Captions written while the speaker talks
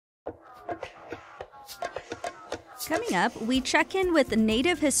Coming up, we check in with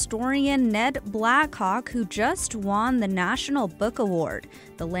Native historian Ned Blackhawk, who just won the National Book Award.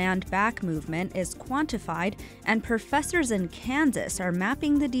 The Land Back movement is quantified, and professors in Kansas are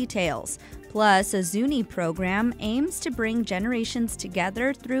mapping the details. Plus, a Zuni program aims to bring generations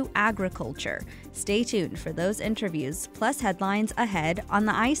together through agriculture. Stay tuned for those interviews, plus headlines ahead on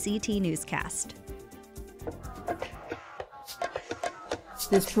the ICT Newscast.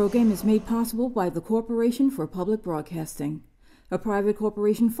 This program is made possible by the Corporation for Public Broadcasting, a private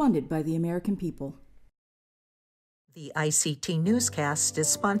corporation funded by the American people. The ICT Newscast is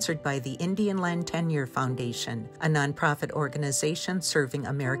sponsored by the Indian Land Tenure Foundation, a nonprofit organization serving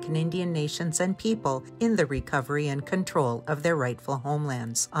American Indian nations and people in the recovery and control of their rightful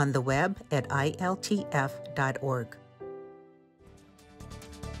homelands. On the web at iltf.org.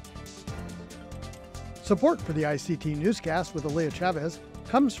 Support for the ICT Newscast with Aaliyah Chavez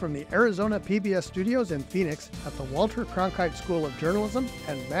comes from the Arizona PBS studios in Phoenix at the Walter Cronkite School of Journalism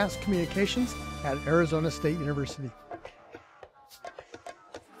and Mass Communications at Arizona State University.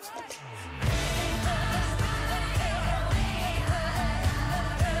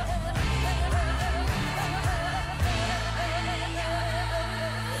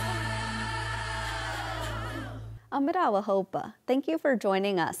 Amirawa Hopa, thank you for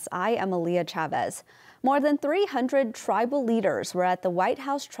joining us. I am Aaliyah Chavez. More than 300 tribal leaders were at the White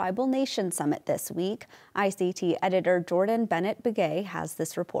House Tribal Nation Summit this week. ICT editor Jordan Bennett-Begay has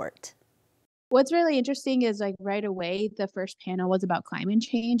this report. What's really interesting is right away, the first panel was about climate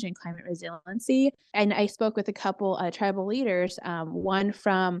change and climate resiliency. And I spoke with a couple tribal leaders, one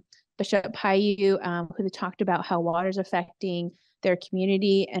from Bishop Paiute, who talked about how water is affecting their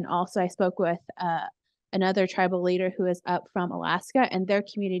community. And also I spoke with another tribal leader who is up from Alaska, and their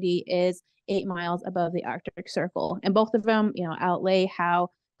community is 8 miles above the Arctic Circle. And both of them, outlay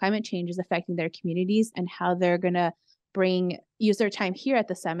how climate change is affecting their communities and how they're going to use their time here at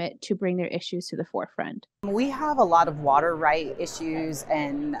the summit to bring their issues to the forefront. We have a lot of water right issues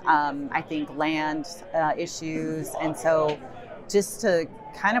and I think land issues. And so just to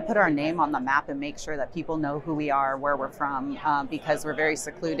kind of put our name on the map and make sure that people know who we are, where we're from, because we're very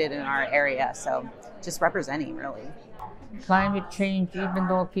secluded in our area. So just representing, really. Climate change, even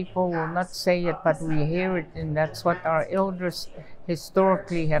though people will not say it, but we hear it, and that's what our elders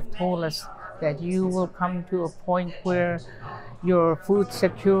historically have told us, that you will come to a point where your food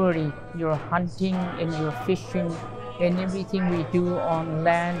security, your hunting and your fishing and everything we do on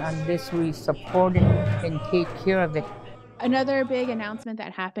land, unless we support it and take care of it. Another big announcement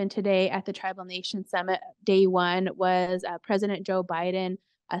that happened today at the Tribal Nation Summit, day one, was President Joe Biden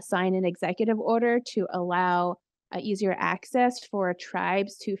signed an executive order to allow easier access for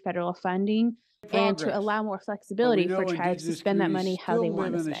tribes to federal funding and to allow more flexibility for tribes to spend that money how they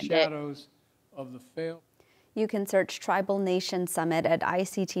want to spend it. You can search Tribal Nation Summit at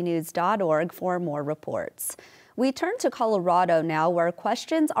ictnews.org for more reports. We turn to Colorado now, where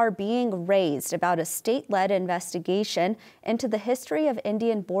questions are being raised about a state-led investigation into the history of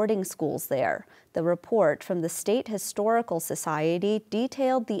Indian boarding schools there. The report from the State Historical Society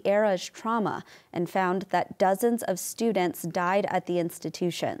detailed the era's trauma and found that dozens of students died at the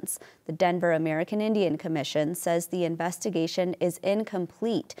institutions. The Denver American Indian Commission says the investigation is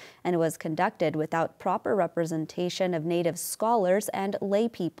incomplete and was conducted without proper representation of Native scholars and lay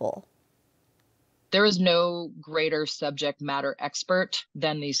people. There is no greater subject matter expert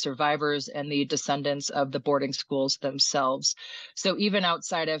than the survivors and the descendants of the boarding schools themselves. So even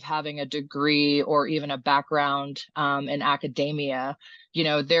outside of having a degree or even a background in academia,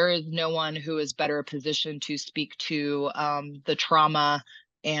 there is no one who is better positioned to speak to the trauma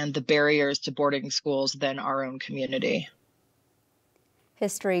and the barriers to boarding schools than our own community.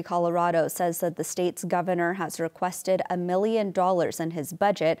 History Colorado says that the state's governor has requested $1 million in his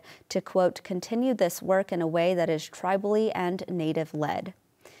budget to, quote, continue this work in a way that is tribally and Native-led.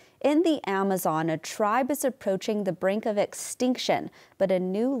 In the Amazon, a tribe is approaching the brink of extinction, but a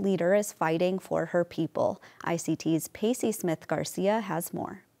new leader is fighting for her people. ICT's Pacey Smith-Garcia has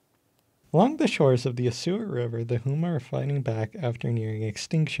more. Along the shores of the Osua River, the Huma are fighting back after nearing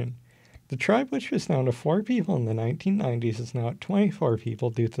extinction. The tribe, which was down to 4 people in the 1990s, is now at 24 people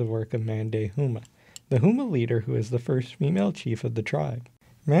due to the work of Mande Huma, the Huma leader who is the first female chief of the tribe.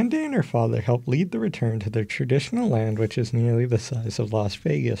 Mande and her father helped lead the return to their traditional land, which is nearly the size of Las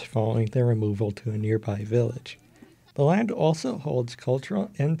Vegas, following their removal to a nearby village. The land also holds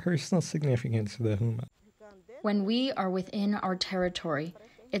cultural and personal significance to the Huma. When we are within our territory,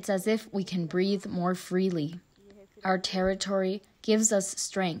 it's as if we can breathe more freely. Our territory gives us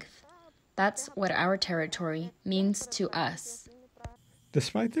strength. That's what our territory means to us.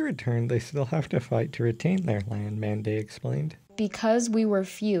 Despite the return, they still have to fight to retain their land, Mande explained. Because we were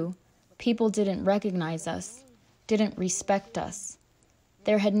few, people didn't recognize us, didn't respect us.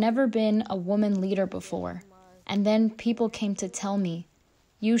 There had never been a woman leader before, and then people came to tell me,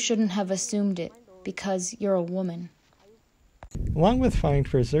 you shouldn't have assumed it because you're a woman. Along with fighting to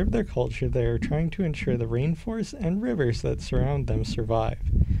preserve their culture, they are trying to ensure the rainforests and rivers that surround them survive,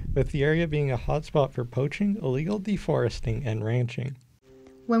 with the area being a hotspot for poaching, illegal deforesting, and ranching.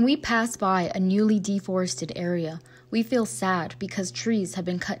 When we pass by a newly deforested area, we feel sad because trees have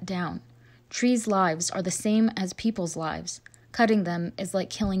been cut down. Trees' lives are the same as people's lives. Cutting them is like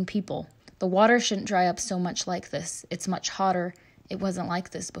killing people. The water shouldn't dry up so much like this. It's much hotter. It wasn't like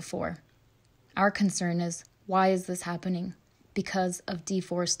this before. Our concern is, why is this happening? Because of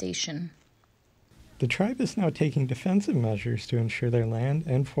deforestation. The tribe is now taking defensive measures to ensure their land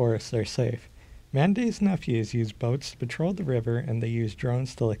and forests are safe. Mande's nephews use boats to patrol the river, and they use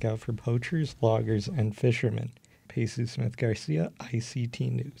drones to look out for poachers, loggers, and fishermen. Paisu Smith-Garcia,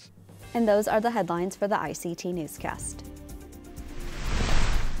 ICT News. And those are the headlines for the ICT Newscast.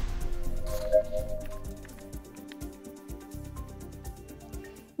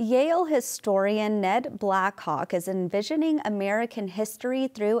 Yale historian Ned Blackhawk is envisioning American history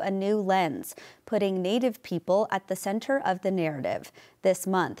through a new lens, putting Native people at the center of the narrative. This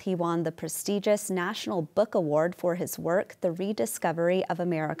month, he won the prestigious National Book Award for his work, The Rediscovery of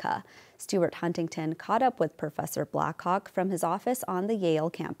America. Stuart Huntington caught up with Professor Blackhawk from his office on the Yale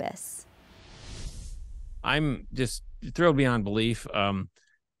campus. I'm just thrilled beyond belief.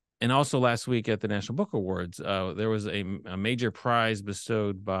 And also last week at the National Book Awards, there was a major prize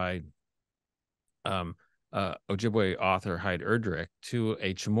bestowed by Ojibwe author Hyde Erdrich to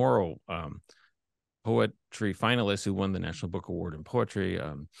a Chamorro poetry finalist who won the National Book Award in poetry,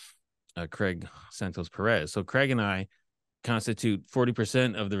 Craig Santos Perez. So Craig and I constitute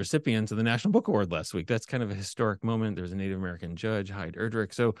 40% of the recipients of the National Book Award last week. That's kind of a historic moment. There's a Native American judge, Hyde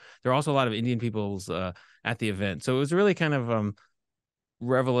Erdrich. So there are also a lot of Indian peoples at the event. So it was really kind of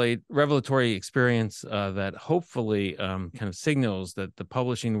revelatory experience that hopefully kind of signals that the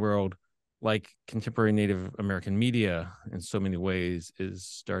publishing world, like contemporary Native American media in so many ways, is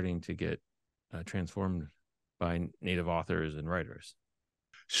starting to get transformed by Native authors and writers.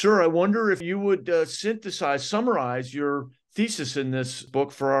 Sir, I wonder if you would summarize your thesis in this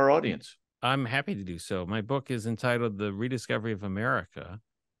book for our audience. I'm happy to do so. My book is entitled The Rediscovery of America,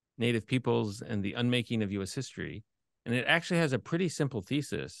 Native Peoples and the Unmaking of U.S. History. And it actually has a pretty simple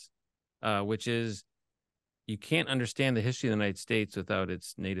thesis, which is you can't understand the history of the United States without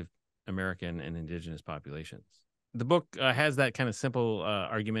its Native American and indigenous populations. The book has that kind of simple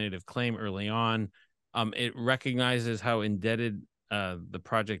argumentative claim early on. It recognizes how indebted the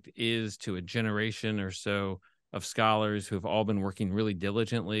project is to a generation or so of scholars who have all been working really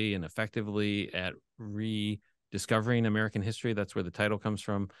diligently and effectively at rediscovering American history. That's where the title comes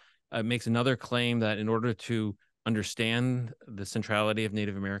from. It makes another claim that in order to understand the centrality of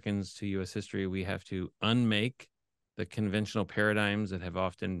Native Americans to U.S. history, we have to unmake the conventional paradigms that have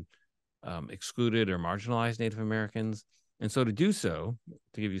often excluded or marginalized Native Americans. And so to do so,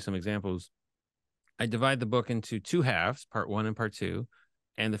 to give you some examples, I divide the book into two halves, part one and part two.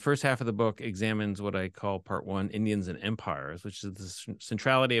 And the first half of the book examines what I call part one, Indians and Empires, which is the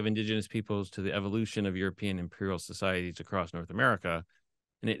centrality of indigenous peoples to the evolution of European imperial societies across North America.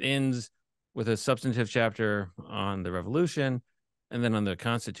 And it ends with a substantive chapter on the Revolution and then on the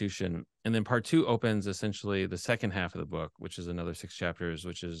Constitution. And then part two opens essentially the second half of the book, which is another 6 chapters,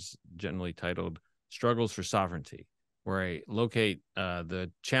 which is generally titled Struggles for Sovereignty, where I locate the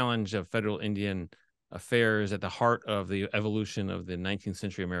challenge of federal Indian affairs at the heart of the evolution of the 19th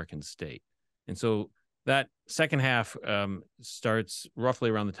century American state. And so that second half starts roughly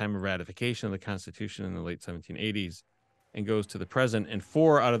around the time of ratification of the Constitution in the late 1780s and goes to the present. And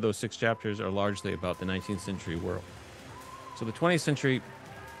 4 out of those 6 chapters are largely about the 19th century world. So the 20th century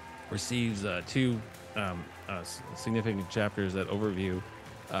receives 2 significant chapters that overview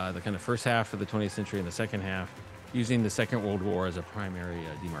the kind of first half of the 20th century and the second half, using the Second World War as a primary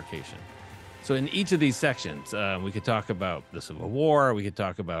demarcation. So in each of these sections, we could talk about the Civil War, we could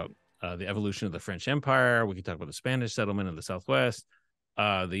talk about the evolution of the French Empire, we could talk about the Spanish settlement of the Southwest,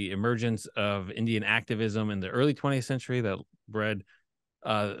 the emergence of Indian activism in the early 20th century that bred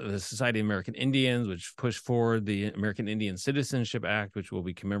the Society of American Indians, which pushed forward the American Indian Citizenship Act, which we'll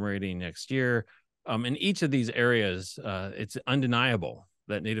be commemorating next year. In each of these areas, it's undeniable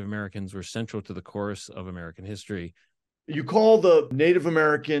that Native Americans were central to the course of American history. You call the Native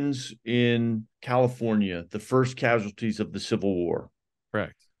Americans in California the first casualties of the Civil War.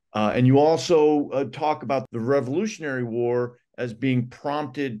 Correct. And you also talk about the Revolutionary War as being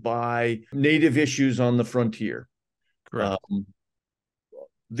prompted by native issues on the frontier. Correct.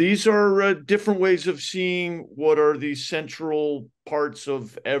 These are different ways of seeing what are the central parts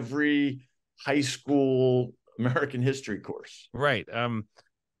of every high school American history course. Right.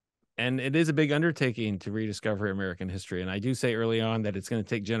 And it is a big undertaking to rediscover American history. And I do say early on that it's going to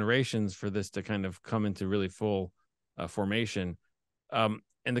take generations for this to kind of come into really full formation. And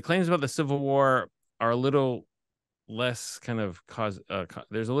the claims about the Civil War are a little less kind of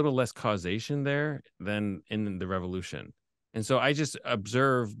there's a little less causation there than in the Revolution. And so I just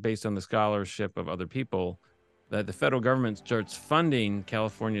observe, based on the scholarship of other people, that the federal government starts funding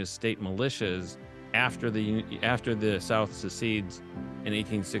California's state militias after the South secedes in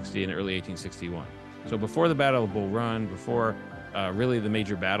 1860 and early 1861. So before the Battle of Bull Run, before really the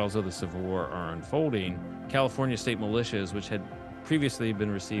major battles of the Civil War are unfolding, California state militias, which had previously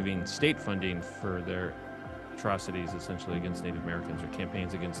been receiving state funding for their atrocities essentially against Native Americans or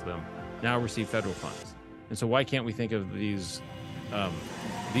campaigns against them, now receive federal funds. And so why can't we think of these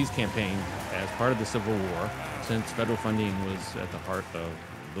campaigns as part of the Civil War, since federal funding was at the heart of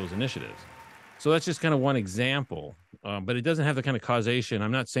those initiatives? So that's just kind of one example, but it doesn't have the kind of causation.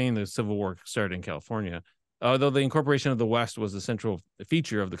 I'm not saying the Civil War started in California, although the incorporation of the West was the central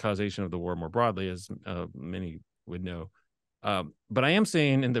feature of the causation of the war more broadly, as many would know. But I am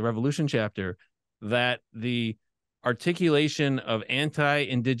saying in the Revolution chapter that the articulation of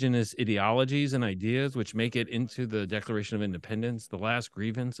anti-Indigenous ideologies and ideas, which make it into the Declaration of Independence, the last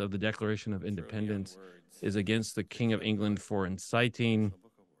grievance of the Declaration of Independence is against the King of England for inciting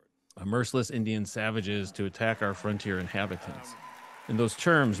merciless Indian savages to attack our frontier inhabitants. And those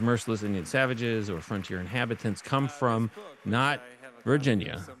terms, merciless Indian savages or frontier inhabitants, come from not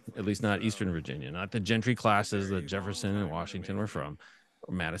Virginia, at least not Eastern Virginia, not the gentry classes that Jefferson and Washington were from,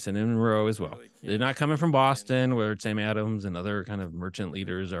 or Madison and Monroe as well. They're not coming from Boston, where Sam Adams and other kind of merchant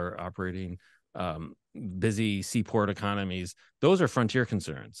leaders are operating busy seaport economies. Those are frontier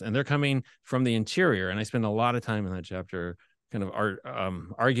concerns, and they're coming from the interior. And I spend a lot of time in that chapter kind of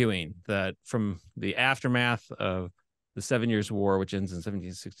arguing that from the aftermath of the 7 Years' War, which ends in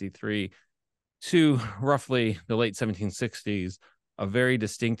 1763, to roughly the late 1760s, a very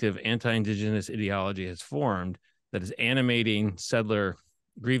distinctive anti-Indigenous ideology has formed that is animating settler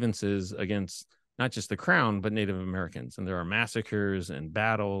grievances against not just the Crown, but Native Americans. And there are massacres and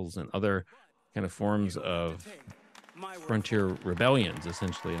battles and other kind of forms of frontier rebellions,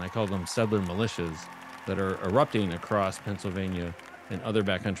 essentially. And I call them settler militias that are erupting across Pennsylvania and other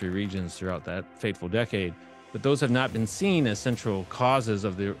backcountry regions throughout that fateful decade. But those have not been seen as central causes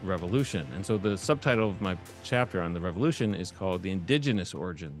of the Revolution. And so the subtitle of my chapter on the Revolution is called The Indigenous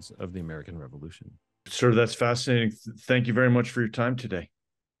Origins of the American Revolution. Sir, that's fascinating. Thank you very much for your time today.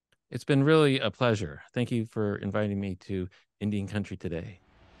 It's been really a pleasure. Thank you for inviting me to Indian Country today.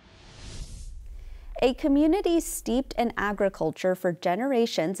 A community steeped in agriculture for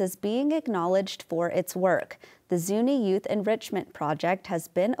generations is being acknowledged for its work. The Zuni Youth Enrichment Project has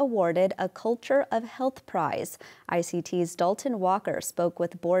been awarded a Culture of Health Prize. ICT's Dalton Walker spoke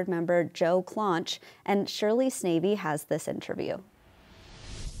with board member Joe Claunch, and Shirley Snavy has this interview.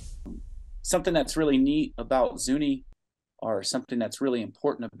 Something that's really neat about Zuni, or something that's really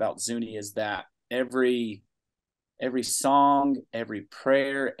important about Zuni, is that every song, every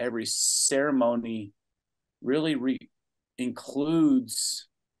prayer, every ceremony really includes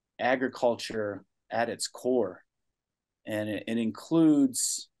agriculture at its core. And it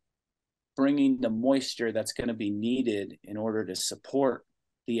includes bringing the moisture that's going to be needed in order to support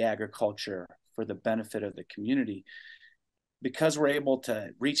the agriculture for the benefit of the community. Because we're able to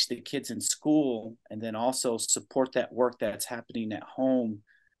reach the kids in school and then also support that work that's happening at home,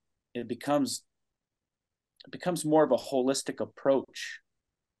 it becomes more of a holistic approach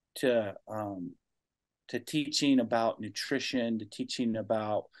to teaching about nutrition, to teaching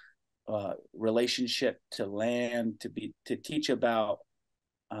about relationship to land, to teach about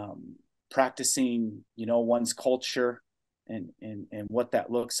practicing, one's culture and what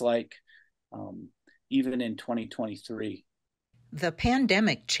that looks like, even in 2023. The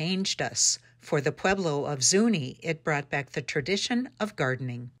pandemic changed us. For the Pueblo of Zuni, it brought back the tradition of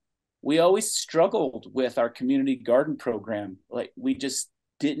gardening. We always struggled with our community garden program. Like, we just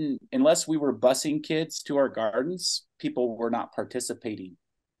didn't, unless we were busing kids to our gardens, people were not participating.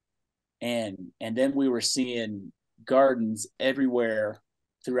 And then we were seeing gardens everywhere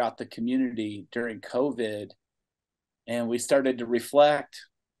throughout the community during COVID. And we started to reflect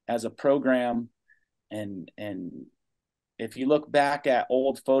as a program. And if you look back at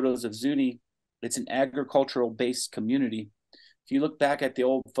old photos of Zuni, it's an agricultural based community. If you look back at the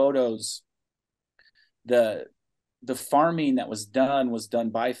old photos, the the farming that was done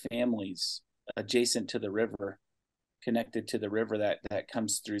by families adjacent to the river, connected to the river that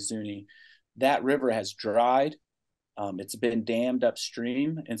comes through Zuni. That river has dried. It's been dammed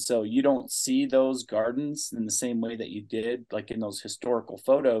upstream. And so you don't see those gardens in the same way that you did, like in those historical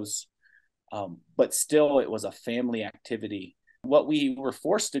photos. But still, it was a family activity. What we were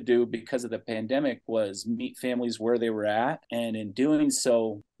forced to do because of the pandemic was meet families where they were at. And in doing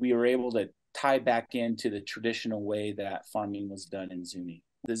so, we were able to tie back into the traditional way that farming was done in Zuni.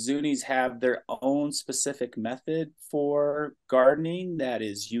 The Zunis have their own specific method for gardening that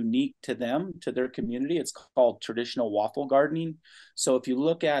is unique to them, to their community. It's called traditional waffle gardening. So if you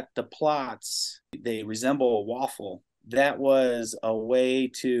look at the plots, they resemble a waffle. That was a way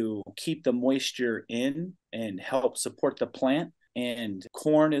to keep the moisture in and help support the plant. And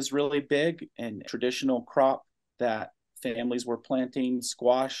corn is really big and traditional crop that families were planting,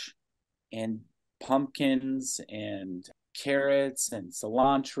 squash and pumpkins and carrots and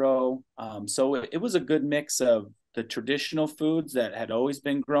cilantro. So it was a good mix of the traditional foods that had always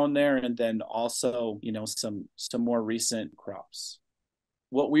been grown there, and then also, some more recent crops.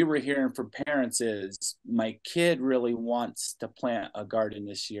 What we were hearing from parents is, my kid really wants to plant a garden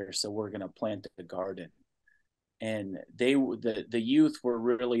this year, so we're going to plant a garden. And the youth were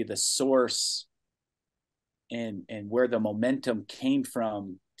really the source and where the momentum came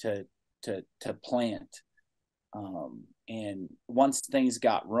from to plant. And once things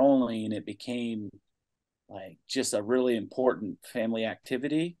got rolling, it became like just a really important family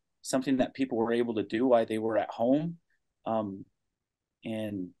activity, something that people were able to do while they were at home.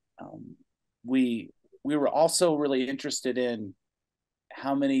 We were also really interested in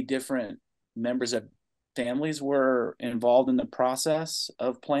how many different members of families were involved in the process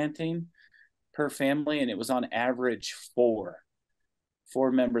of planting per family, and it was on average four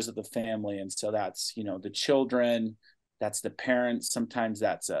members of the family. And so that's, the children, that's the parents, sometimes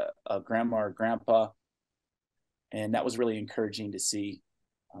that's a grandma or grandpa. And that was really encouraging to see,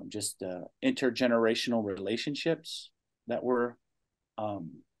 just intergenerational relationships that were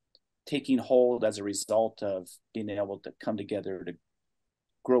taking hold as a result of being able to come together to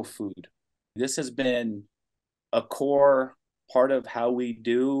grow food. This has been a core part of how we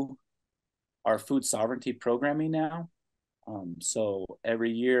do our food sovereignty programming now. So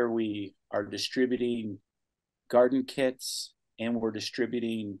every year we are distributing garden kits, and we're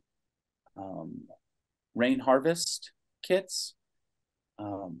distributing rain harvest kits.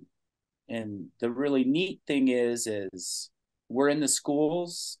 And the really neat thing is we're in the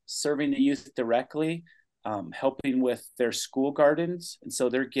schools serving the youth directly, helping with their school gardens. And so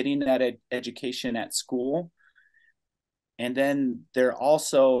they're getting that education at school. And then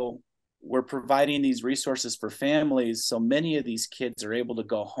we're providing these resources for families. So many of these kids are able to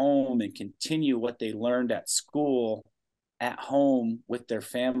go home and continue what they learned at school at home with their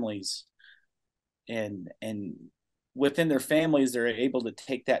families. And within their families, they're able to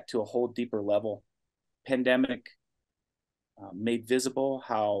take that to a whole deeper level. Pandemic made visible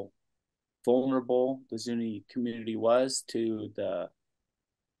how vulnerable the Zuni community was to the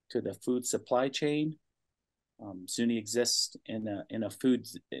food supply chain. Zuni exists in a food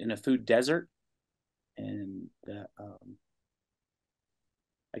desert, and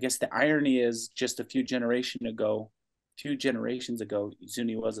I guess the irony is, just a few generations ago,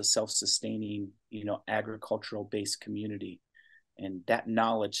 Zuni was a self-sustaining, agricultural based community, and that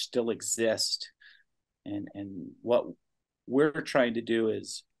knowledge still exists. And what we're trying to do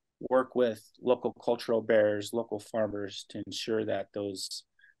is work with local cultural bearers, local farmers, to ensure that those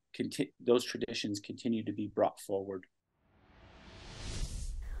traditions continue to be brought forward.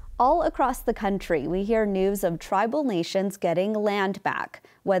 All across the country, we hear news of tribal nations getting land back.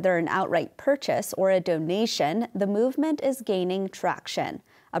 Whether an outright purchase or a donation, the movement is gaining traction.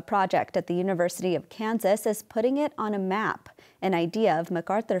 A project at the University of Kansas is putting it on a map. An idea of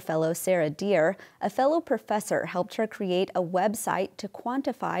MacArthur Fellow Sarah Deer, a fellow professor helped her create a website to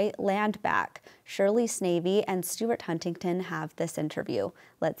quantify land back. Shirley Snavy and Stuart Huntington have this interview.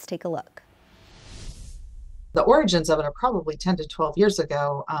 Let's take a look. The origins of it are probably 10 to 12 years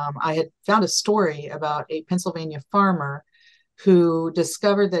ago. I had found a story about a Pennsylvania farmer who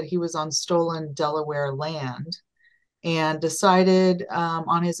discovered that he was on stolen Delaware land and decided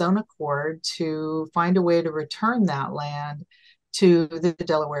on his own accord to find a way to return that land to the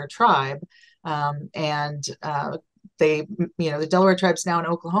Delaware tribe. The Delaware tribe's now in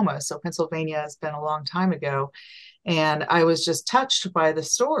Oklahoma, so Pennsylvania has been a long time ago. And I was just touched by the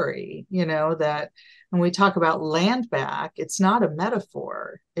story, that when we talk about land back, it's not a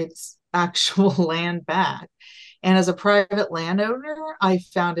metaphor, it's actual land back. And as a private landowner, I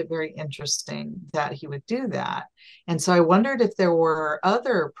found it very interesting that he would do that. And so I wondered if there were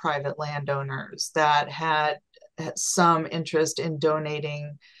other private landowners that had some interest in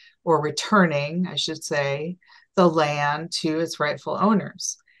donating or returning, I should say, the land to its rightful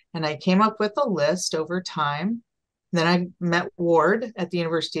owners. And I came up with a list over time. Then I met Ward at the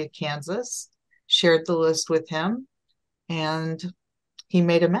University of Kansas, shared the list with him, and he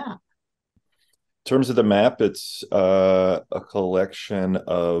made a map. In terms of the map, it's a collection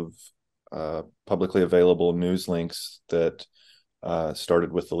of publicly available news links that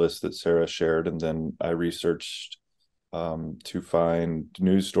started with the list that Sarah shared, and then I researched to find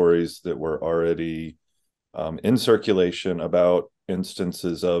news stories that were already in circulation about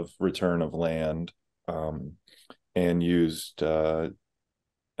instances of return of land, and used an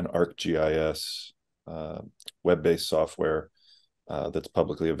ArcGIS web-based software that's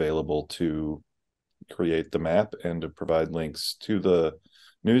publicly available to create the map and to provide links to the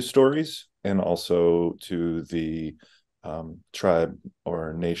news stories and also to the tribe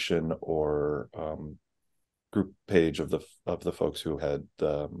or nation or group page of the folks who had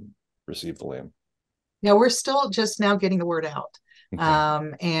received the land. Yeah, we're still just now getting the word out.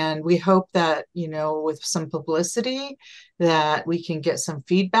 Okay. And we hope that, with some publicity, that we can get some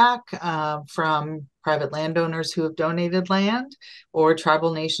feedback from private landowners who have donated land or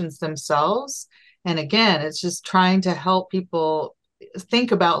tribal nations themselves. And again, it's just trying to help people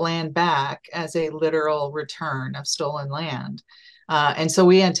think about land back as a literal return of stolen land. And so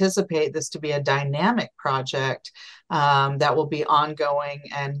we anticipate this to be a dynamic project that will be ongoing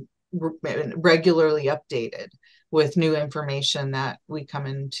and regularly updated with new information that we come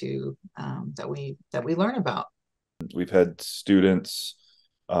into, that we learn about. We've had students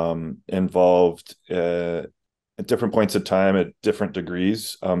involved at different points of time at different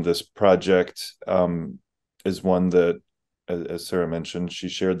degrees. This project is one that, as Sarah mentioned, she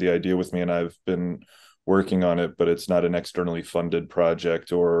shared the idea with me and I've been working on it, but it's not an externally funded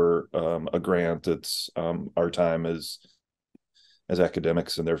project or a grant. It's our time as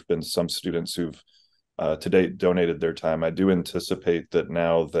academics, and there have been some students who've to date donated their time. I do anticipate that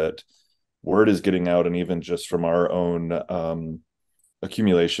now that word is getting out, and even just from our own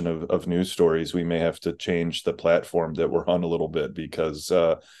accumulation of news stories, we may have to change the platform that we're on a little bit, because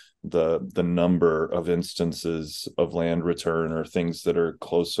the number of instances of land return or things that are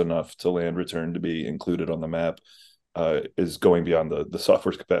close enough to land return to be included on the map is going beyond the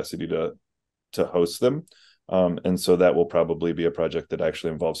software's capacity to host them. And so that will probably be a project that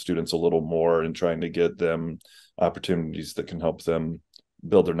actually involves students a little more in trying to get them opportunities that can help them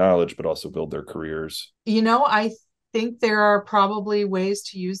build their knowledge, but also build their careers. I think there are probably ways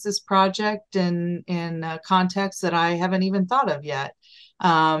to use this project in contexts that I haven't even thought of yet.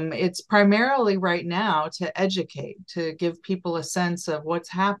 It's primarily right now to educate, to give people a sense of what's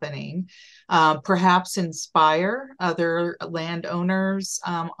happening, perhaps inspire other landowners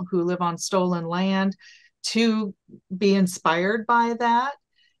who live on stolen land to be inspired by that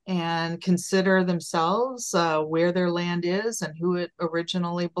and consider themselves where their land is and who it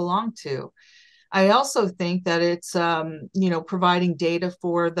originally belonged to. I also think that it's, providing data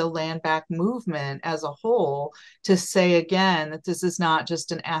for the land back movement as a whole to say again that this is not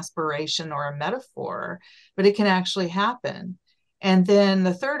just an aspiration or a metaphor, but it can actually happen. And then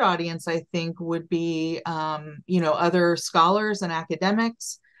the third audience, I think, would be, other scholars and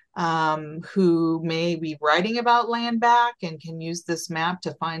academics who may be writing about land back and can use this map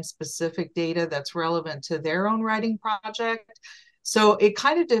to find specific data that's relevant to their own writing project. So it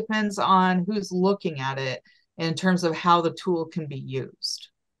kind of depends on who's looking at it in terms of how the tool can be used.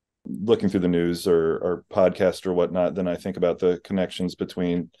 Looking through the news or podcast or whatnot, then I think about the connections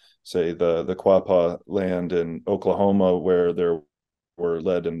between, say, the Quapaw land in Oklahoma, where there were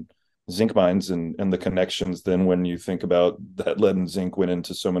lead and zinc mines, and the connections then when you think about that lead and zinc went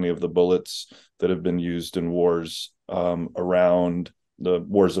into so many of the bullets that have been used in wars around the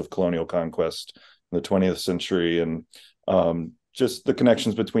wars of colonial conquest in the 20th century, and just the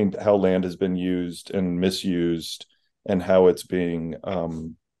connections between how land has been used and misused and how it's being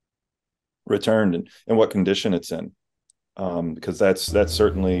returned and what condition it's in. Because that's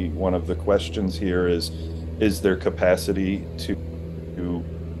certainly one of the questions here is there capacity to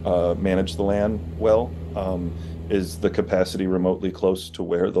manage the land well? Is the capacity remotely close to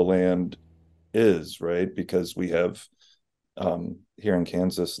where the land is, right? Because we have here in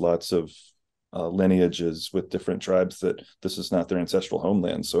Kansas lots of lineages with different tribes that this is not their ancestral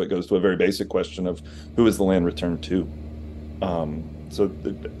homeland. So it goes to a very basic question of who is the land returned to?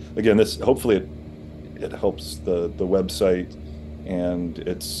 Again, this hopefully it helps the website and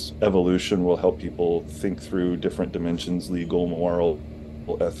its evolution will help people think through different dimensions, legal, moral,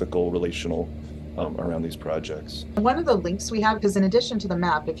 ethical, relational, around these projects. One of the links we have, because in addition to the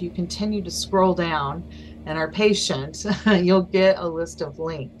map, if you continue to scroll down and are patient, you'll get a list of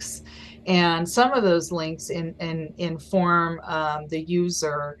links. And some of those links inform the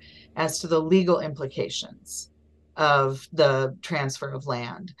user as to the legal implications of the transfer of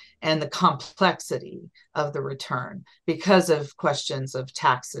land and the complexity of the return because of questions of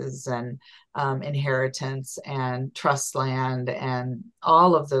taxes and inheritance and trust land and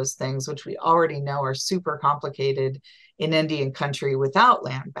all of those things, which we already know are super complicated in Indian country without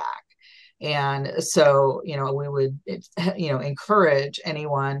land back. And so, we would, encourage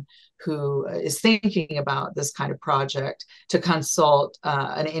anyone who is thinking about this kind of project to consult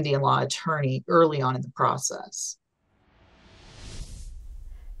an Indian law attorney early on in the process.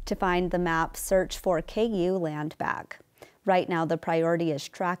 To find the map, search for KU Land Back. Right now, the priority is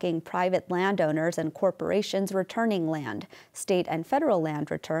tracking private landowners and corporations returning land. State and federal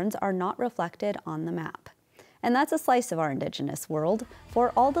land returns are not reflected on the map. And that's a slice of our Indigenous world.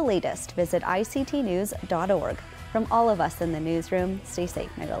 For all the latest, visit ictnews.org. From all of us in the newsroom, stay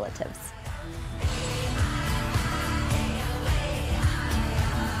safe, my relatives.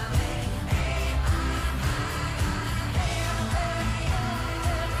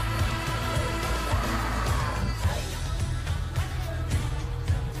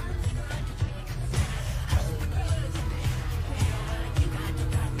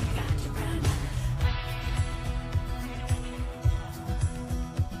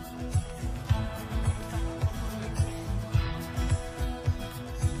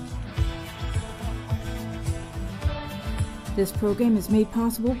 This program is made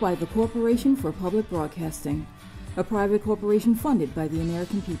possible by the Corporation for Public Broadcasting, a private corporation funded by the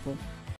American people.